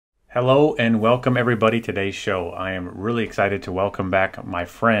Hello and welcome everybody to today's show. I am really excited to welcome back my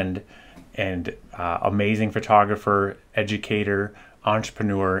friend and amazing photographer, educator,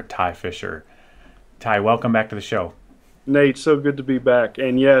 entrepreneur, Ty Fischer. Ty, welcome back to the show. Nate, so good to be back.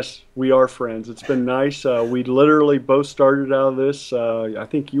 And yes, we are friends. It's been nice. We literally both started out of this. I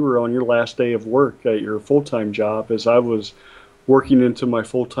think you were on your last day of work at your full-time job as I was working into my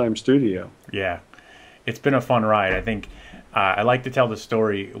full-time studio. Yeah, it's been a fun ride. I think I like to tell the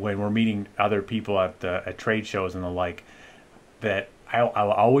story when we're meeting other people at trade shows and the like, that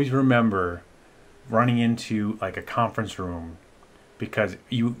I'll always remember running into like a conference room because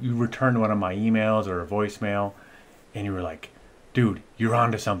you returned one of my emails or a voicemail and you were like, dude, you're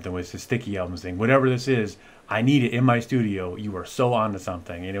onto something with this sticky albums thing. Whatever this is, I need it in my studio. You are so onto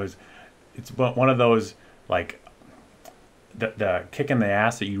something. And it's one of those like the kick in the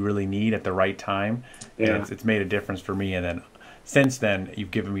ass that you really need at the right time. And Yeah. it's made a difference for me. And then since then,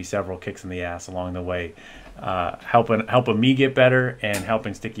 you've given me several kicks in the ass along the way, helping me get better and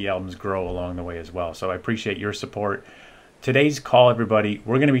helping Sticky Albums grow along the way as well. So I appreciate your support. Today's call, everybody,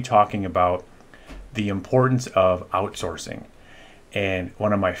 we're going to be talking about the importance of outsourcing. And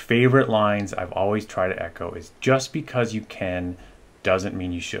one of my favorite lines I've always tried to echo is just because you can doesn't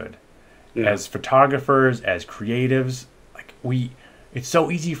mean you should. Yeah. As photographers, as creatives, it's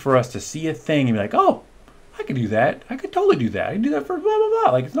so easy for us to see a thing and be like, oh, I could do that. I could totally do that. I can do that for blah, blah,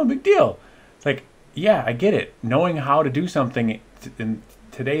 blah. Like, it's no big deal. It's like, yeah, I get it. Knowing how to do something in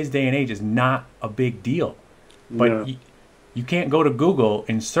today's day and age is not a big deal. But No. you can't go to Google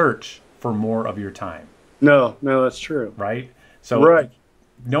and search for more of your time, No, that's true. right? So Right.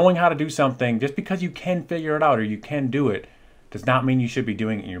 knowing how to do something, just because you can figure it out or you can do it, does not mean you should be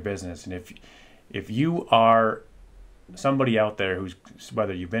doing it in your business. And if you are somebody out there who's,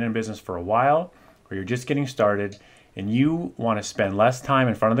 whether you've been in business for a while or you're just getting started and you want to spend less time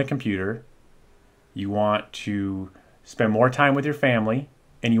in front of the computer, you want to spend more time with your family,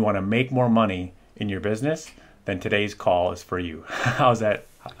 and you want to make more money in your business, then today's call is for you. How's that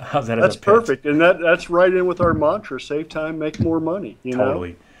as a That's pitch? perfect. And that's right in with our mantra, save time, make more money, you know?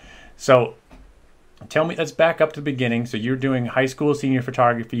 Totally. So tell me, let's back up to the beginning. So you're doing high school senior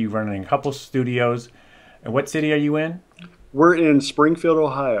photography, you're running a couple studios. And what city are you in? We're in Springfield,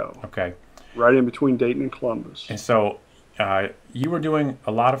 Ohio, Okay. right in between Dayton and Columbus. And so you were doing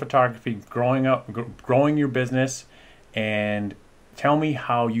a lot of photography growing up, growing your business. And tell me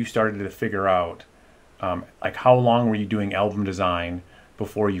how you started to figure out, like how long were you doing album design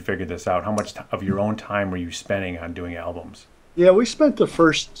before you figured this out? How much of your own time were you spending on doing albums? Yeah, we spent the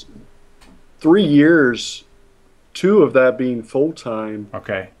first 3 years, two of that being full-time,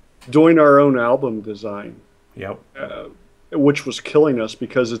 Okay. doing our own album design, Yep. which was killing us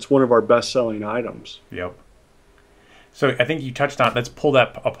because it's one of our best-selling items. Yep. So I think you touched on, let's pull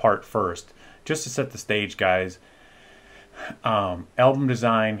that apart first, just to set the stage, guys. Album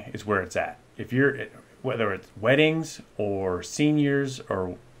design is where it's at. If you're, whether it's weddings or seniors,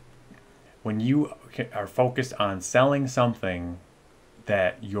 or when you are focused on selling something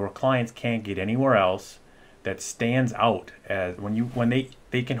that your clients can't get anywhere else, that stands out as when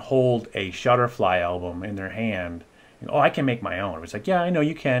they can hold a Shutterfly album in their hand. Oh, I can make my own. It's like, yeah, I know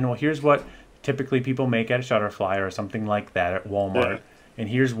you can. Well, here's what typically people make at a Shutterfly or something like that at Walmart. Yeah. And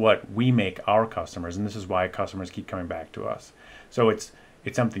here's what we make our customers. And this is why customers keep coming back to us. So it's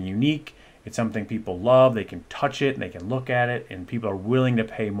something unique. It's something people love. They can touch it and they can look at it, and people are willing to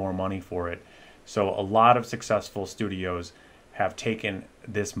pay more money for it. So a lot of successful studios have taken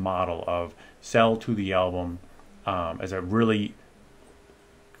this model of sell to the album as a really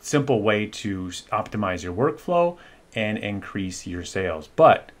simple way to optimize your workflow and increase your sales.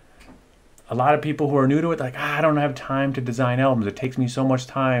 But a lot of people who are new to it, like, I don't have time to design albums. It takes me so much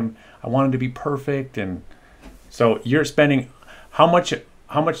time. I want it to be perfect. And so you're spending how much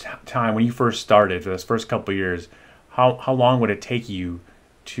time when you first started for those first couple of years? How long would it take you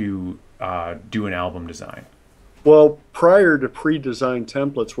to do an album design? Well, prior to pre-designed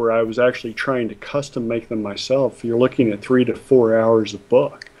templates where I was actually trying to custom make them myself, you're looking at 3 to 4 hours a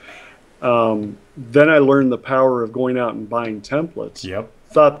book. Then I learned the power of going out and buying templates. Yep.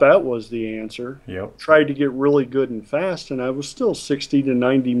 Thought that was the answer. Yep. Tried to get really good and fast, and I was still 60 to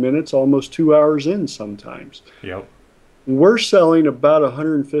 90 minutes, almost 2 hours in sometimes. Yep. We're selling about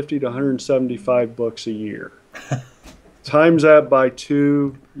 150 to 175 books a year. Times that by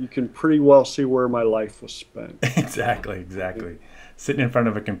 2, you can pretty well see where my life was spent. Exactly. Sitting in front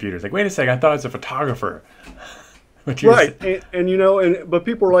of a computer. It's like, wait a second, I thought I was a photographer. Right, but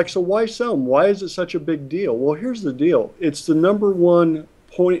people are like, so why sell them? Why is it such a big deal? Well, here's the deal. It's the number one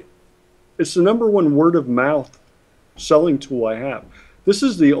point. It's the number one word of mouth selling tool I have. This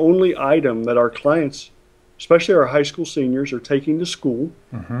is the only item that our clients, especially our high school seniors, are taking to school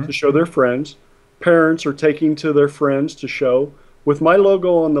to show their friends. Parents are taking to their friends to show. With my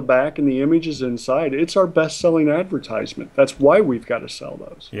logo on the back and the images inside, it's our best-selling advertisement. That's why we've got to sell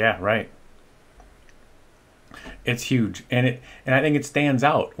those. Yeah, right. It's huge, and I think it stands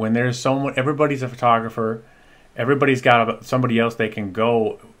out when there's someone. Everybody's a photographer. Everybody's got somebody else they can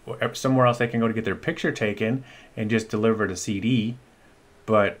go somewhere else they can go to get their picture taken and just deliver the CD.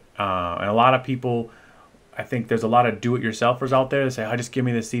 But and a lot of people, I think there's a lot of do-it-yourselfers out there that say, "Oh, just give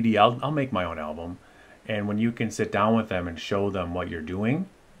me the CD. I'll make my own album." And when you can sit down with them and show them what you're doing,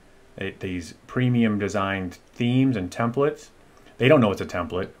 these premium designed themes and templates, they don't know it's a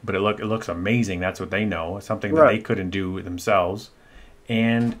template, but it looks amazing. That's what they know. It's something that they couldn't do themselves.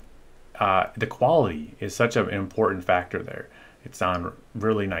 And the quality is such an important factor there. It's on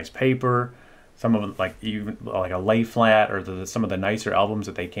really nice paper. Some of them, like even like a lay flat, or some of the nicer albums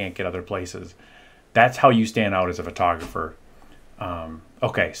that they can't get other places. That's how you stand out as a photographer.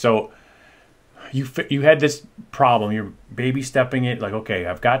 Okay, so you had this problem. You're baby stepping it. Like, okay,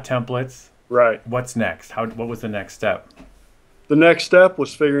 I've got templates. Right. What's next? What was the next step? The next step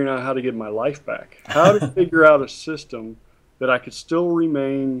was figuring out how to get my life back. How to figure out a system that I could still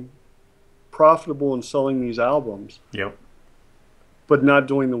remain profitable in selling these albums. Yep. But not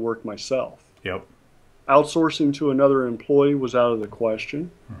doing the work myself. Yep. Outsourcing to another employee was out of the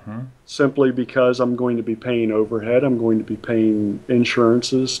question, simply because I'm going to be paying overhead, I'm going to be paying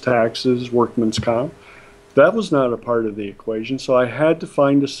insurances, taxes, workman's comp. That was not a part of the equation, so I had to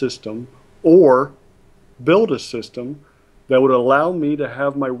find a system or build a system that would allow me to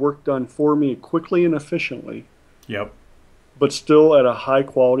have my work done for me quickly and efficiently. Yep. But still at a high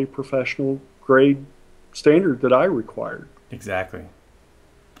quality professional grade standard that I required. Exactly.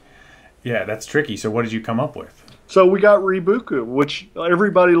 Yeah, that's tricky. So what did you come up with? So we got Rebookü, which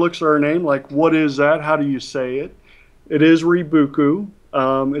everybody looks at our name like, what is that? How do you say it? It is Rebookü.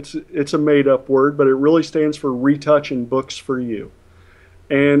 It's a made-up word, but it really stands for Retouching Books for You.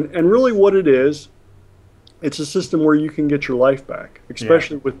 And really what it is, it's a system where you can get your life back,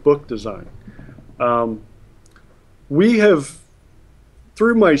 especially with book design. We have,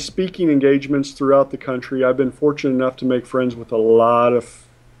 through my speaking engagements throughout the country, I've been fortunate enough to make friends with a lot of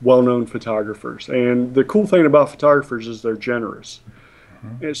well-known photographers. And the cool thing about photographers is they're generous.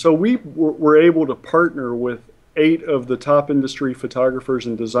 And so we were able to partner with 8 of the top industry photographers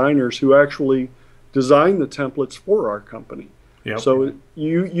and designers who actually design the templates for our company. Yep. So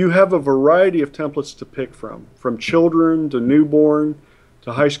you have a variety of templates to pick from children to newborn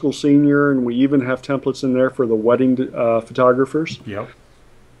to high school senior, and we even have templates in there for the wedding photographers. Yep.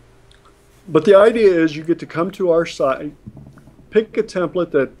 But the idea is you get to come to our site, pick a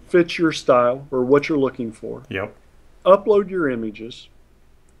template that fits your style or what you're looking for. Yep. Upload your images.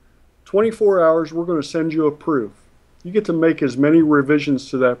 24 hours, we're going to send you a proof. You get to make as many revisions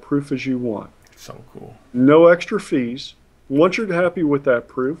to that proof as you want. So cool. No extra fees. Once you're happy with that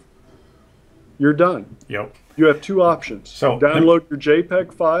proof, you're done. Yep. You have 2 options. So download your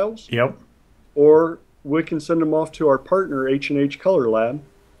JPEG files. Yep. Or we can send them off to our partner, H&H Color Lab,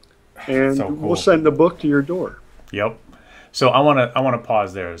 and so cool. We'll send the book to your door. Yep. So I want to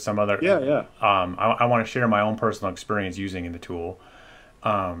pause there. Some other I want to share my own personal experience using the tool.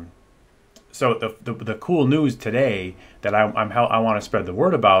 So the cool news today that I want to spread the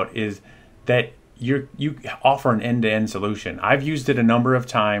word about is that you offer an end-to-end solution. I've used it a number of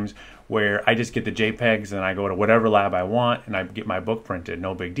times where I just get the JPEGs and I go to whatever lab I want and I get my book printed.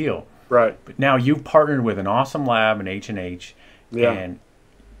 No big deal. Right. But now you've partnered with an awesome lab in H&H, and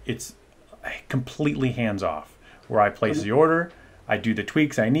it's completely hands-off. Where I place the order, I do the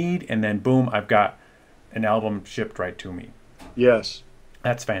tweaks I need, and then boom, I've got an album shipped right to me. Yes.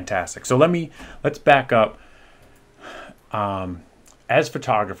 That's fantastic. So let's back up. As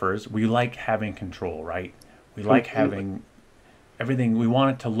photographers, we like having control, right? We like having everything. We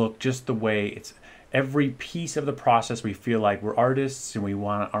want it to look just the way it's. Every piece of the process, we feel like we're artists, and we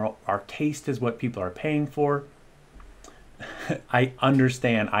want our taste is what people are paying for. I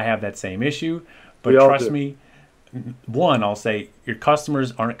understand. I have that same issue, but trust me. One, I'll say your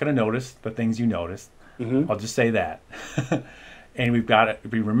customers aren't going to notice the things you notice. I'll just say that. And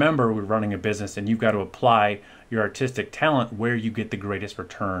we remember we're running a business, and you've got to apply your artistic talent where you get the greatest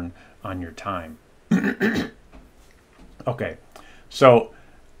return on your time. Okay, so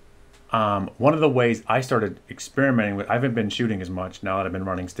one of the ways I started experimenting with, I haven't been shooting as much now that I've been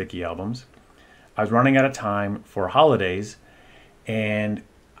running sticky albums. I was running out of time for holidays, and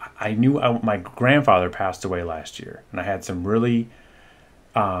I knew my grandfather passed away last year, and I had some really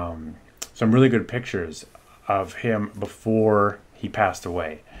good pictures of him before he passed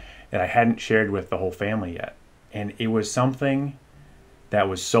away that I hadn't shared with the whole family yet. And it was something that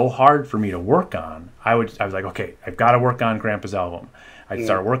was so hard for me to work on. I was like, okay, I've got to work on Grandpa's album. I'd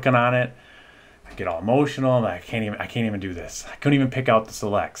start working on it. I get all emotional. And I can't even do this. I couldn't even pick out the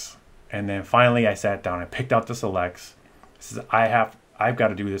selects. And then finally I sat down and picked out the selects. I said, I've got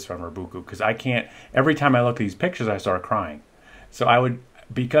to do this from Rebookü, because I can't, every time I look at these pictures, I start crying. So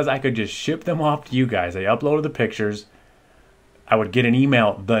because I could just ship them off to you guys, I uploaded the pictures. I would get an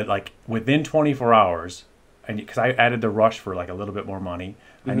email that like within 24 hours, and because I added the rush for like a little bit more money,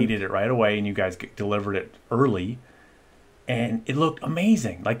 I needed it right away, and you guys delivered it early, and it looked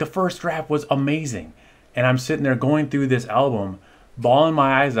amazing. Like the first draft was amazing, and I'm sitting there going through this album, bawling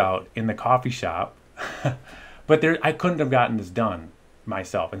my eyes out in the coffee shop, but I couldn't have gotten this done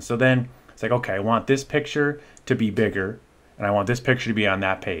myself. And so then it's like, okay, I want this picture to be bigger, and I want this picture to be on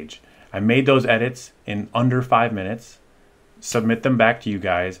that page. I made those edits in under 5 minutes, submit them back to you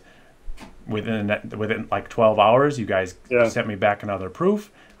guys. Within like 12 hours, you guys sent me back another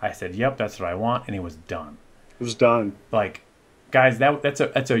proof. I said, yep, that's what I want, and it was done. It was done. Like, guys,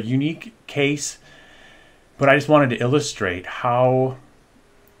 that's a unique case, but I just wanted to illustrate how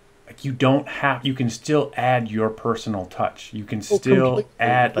like you can still add your personal touch. You can still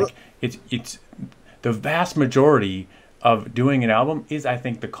add, like, it's the vast majority of doing an album is, I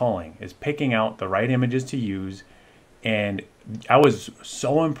think, the culling, is picking out the right images to use. And I was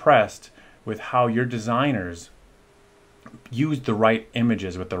so impressed with how your designers used the right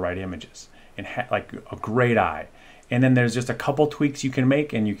images with the right images, and like a great eye. And then there's just a couple tweaks you can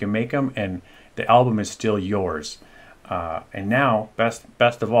make, and you can make them, and the album is still yours. And now,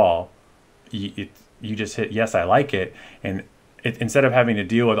 best of all, you just hit yes, I like it, and instead of having to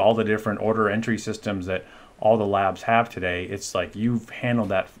deal with all the different order entry systems that all the labs have today, it's like you've handled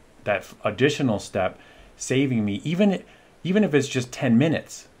that additional step, saving me even if it's just 10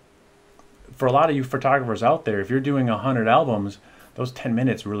 minutes. For a lot of you photographers out there, if you're doing 100 albums, those 10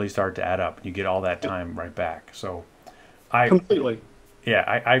 minutes really start to add up, and you get all that time right back. So I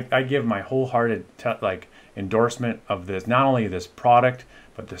give my wholehearted endorsement of this, not only this product,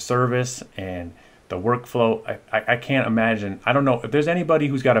 but the service and the workflow. I can't imagine, I don't know if there's anybody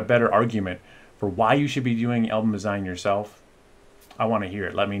who's got a better argument for why you should be doing album design yourself. I want to hear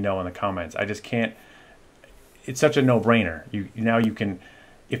it. Let me know in the comments. I just can't. It's such a no-brainer. Now you can,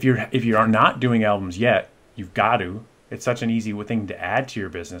 if you are not doing albums yet, you've got to. It's such an easy thing to add to your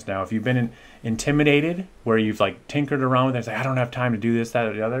business. Now, if you've been intimidated, where you've like tinkered around with it, say, I don't have time to do this, that,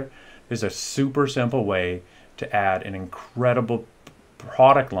 or the other, there's a super simple way to add an incredible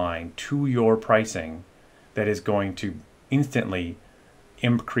product line to your pricing that is going to instantly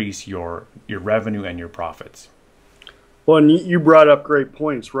increase your revenue and your profits. Well, and you brought up great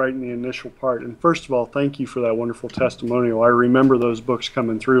points right in the initial part. And first of all, thank you for that wonderful testimonial. I remember those books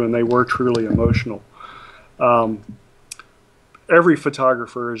coming through, and they were truly emotional. Every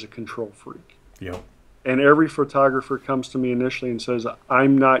photographer is a control freak. Yep. And every photographer comes to me initially and says,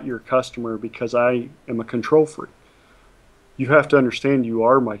 I'm not your customer because I am a control freak. You have to understand you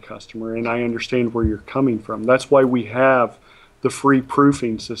are my customer, and I understand where you're coming from. That's why we have the free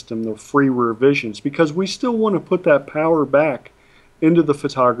proofing system, the free revisions, because we still want to put that power back into the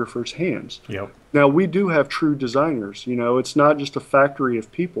photographer's hands. Yep. Now, we do have true designers. You know, it's not just a factory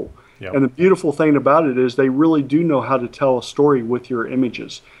of people. Yep. And the beautiful thing about it is they really do know how to tell a story with your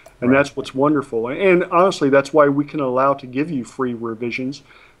images. And that's what's wonderful. And honestly, that's why we can allow to give you free revisions,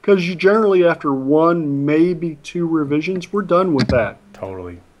 because you generally, after 1, maybe 2 revisions, we're done with that.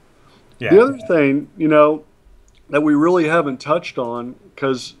 Totally. Yeah. The other thing, you know, that we really haven't touched on,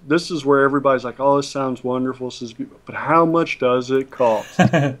 because this is where everybody's like, oh, this sounds wonderful, this is beautiful, but how much does it cost?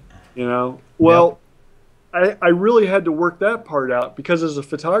 You know? Well, I really had to work that part out, because as a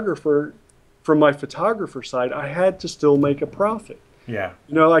photographer, from my photographer side, I had to still make a profit. Yeah.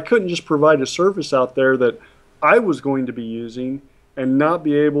 You know, I couldn't just provide a service out there that I was going to be using and not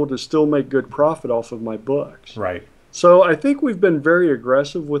be able to still make good profit off of my books. Right. So I think we've been very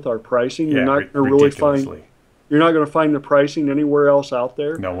aggressive with our pricing. Yeah, you're not going to really find the pricing anywhere else out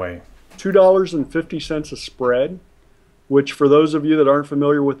there. No way. $2.50 a spread, which for those of you that aren't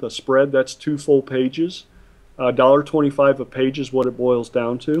familiar with a spread, that's 2 full pages. $1.25 a page is what it boils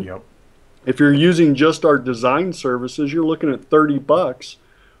down to. Yep. If you're using just our design services, you're looking at $30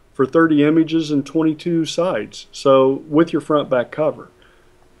 for 30 images and 22 sides. So with your front back cover.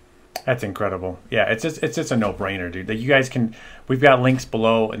 That's incredible. Yeah, it's just a no-brainer, dude. That you guys can. We've got links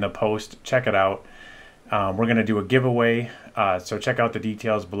below in the post. Check it out. We're gonna do a giveaway. So check out the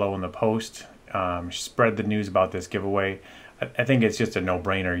details below in the post. Spread the news about this giveaway. I think it's just a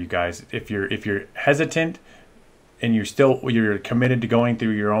no-brainer, you guys. If you're hesitant, and you're committed to going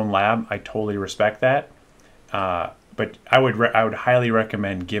through your own lab, I totally respect that. But I would highly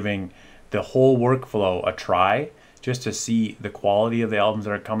recommend giving the whole workflow a try, just to see the quality of the albums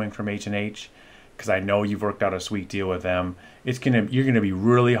that are coming from H&H, because I know you've worked out a sweet deal with them. You're gonna be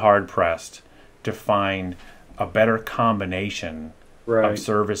really hard pressed to find a better combination of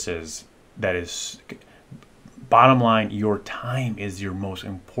services. That is, bottom line, your time is your most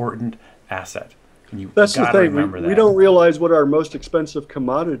important asset. That's the thing. We don't realize what our most expensive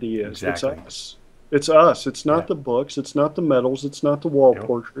commodity is. Exactly. It's us. It's us. It's not the books. It's not the medals. It's not the wall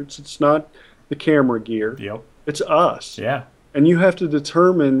portraits. It's not the camera gear. Yep. It's us. Yeah. And you have to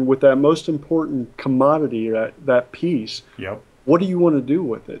determine with that most important commodity, that piece, what do you want to do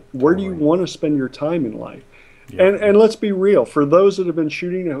with it? Where do you want to spend your time in life? And let's be real. For those that have been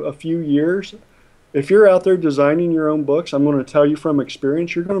shooting a few years, if you're out there designing your own books, I'm going to tell you from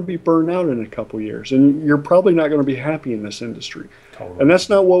experience, you're going to be burned out in a couple years. And you're probably not going to be happy in this industry. Totally. And that's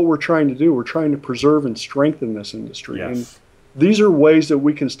not what we're trying to do. We're trying to preserve and strengthen this industry. Yes. And these are ways that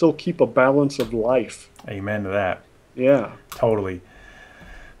we can still keep a balance of life. Amen to that. Yeah. Totally.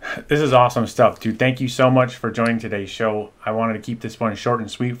 This is awesome stuff, dude. Thank you so much for joining today's show. I wanted to keep this one short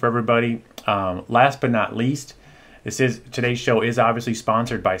and sweet for everybody. Last but not least, today's show is obviously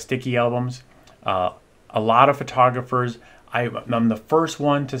sponsored by Sticky Albums. A lot of photographers, I'm the first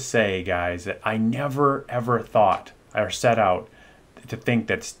one to say, guys, that I never ever thought or set out to think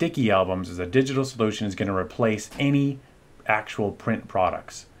that Sticky Albums as a digital solution is going to replace any actual print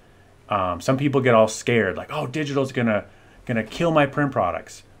products. Some people get all scared, like, oh, digital's gonna kill my print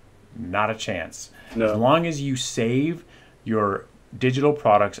products. Not a chance. No. As long as you save your digital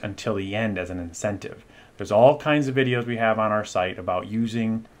products until the end as an incentive. There's all kinds of videos we have on our site about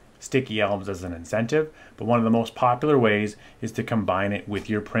using Sticky Albums as an incentive, but one of the most popular ways is to combine it with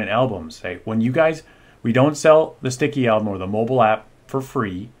your print albums. We don't sell the Sticky Album or the mobile app for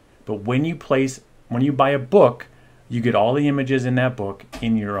free, but when you buy a book, you get all the images in that book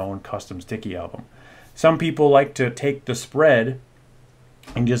in your own custom Sticky Album. Some people like to take the spread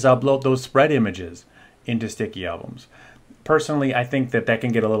and just upload those spread images into Sticky Albums. Personally, I think that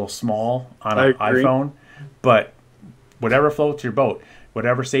can get a little small on an iPhone, but whatever floats your boat,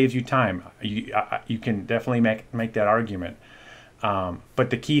 whatever saves you time, you can definitely make that argument. But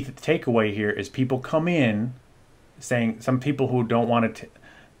the key takeaway here is people come in saying, some people who don't want to,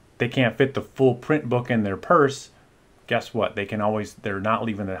 they can't fit the full print book in their purse. Guess what? They're not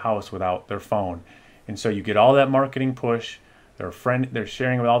leaving the house without their phone. And so you get all that marketing push, they're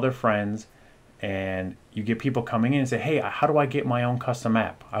sharing with all their friends, and you get people coming in and say, hey, how do I get my own custom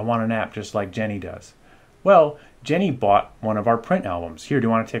app? I want an app just like Jenny does. Well, Jenny bought one of our print albums. Here, do you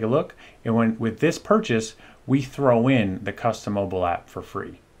want to take a look? And with this purchase, we throw in the custom mobile app for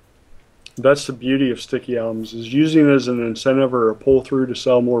free. That's the beauty of Sticky Albums, is using it as an incentive or a pull-through to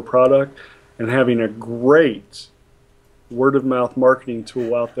sell more product, and having a great word-of-mouth marketing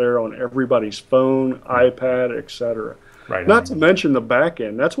tool out there on everybody's phone, iPad, etc. Right. Not to mention the back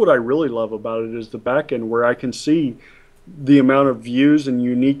end. That's what I really love about it, is the back end, where I can see the amount of views and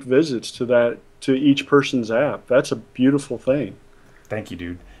unique visits to each person's app. That's a beautiful thing. Thank you,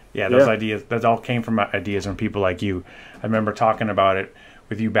 dude. Yeah, those ideas, that all came from ideas from people like you. I remember talking about it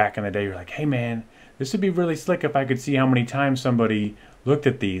with you back in the day. You're like, hey man, this would be really slick if I could see how many times somebody looked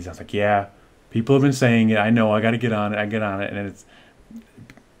at these. I was like, yeah, people have been saying it. I know, I got to get on it. I get on it. And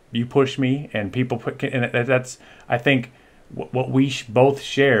you push me, and people that's, I think, what we both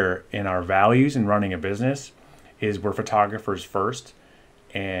share in our values in running a business is we're photographers first,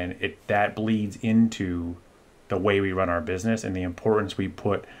 and that bleeds into the way we run our business and the importance we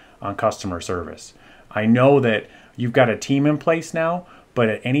put on customer service. I know that you've got a team in place now, but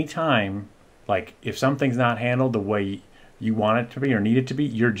at any time, like if something's not handled the way you want it to be or need it to be,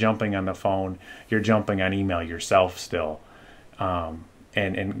 you're jumping on the phone, you're jumping on email yourself still,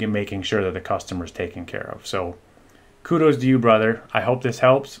 and making sure that the customer's taken care of. So kudos to you, brother. I hope this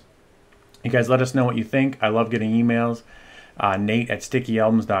helps. You guys let us know what you think. I love getting emails.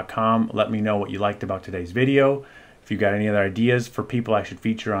 Nate@stickyalbums.com. Let me know what you liked about today's video. If you got any other ideas for people I should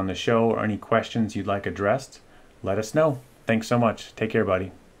feature on the show, or any questions you'd like addressed, let us know. Thanks so much. Take care,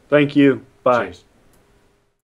 buddy. Thank you. Bye. Cheers.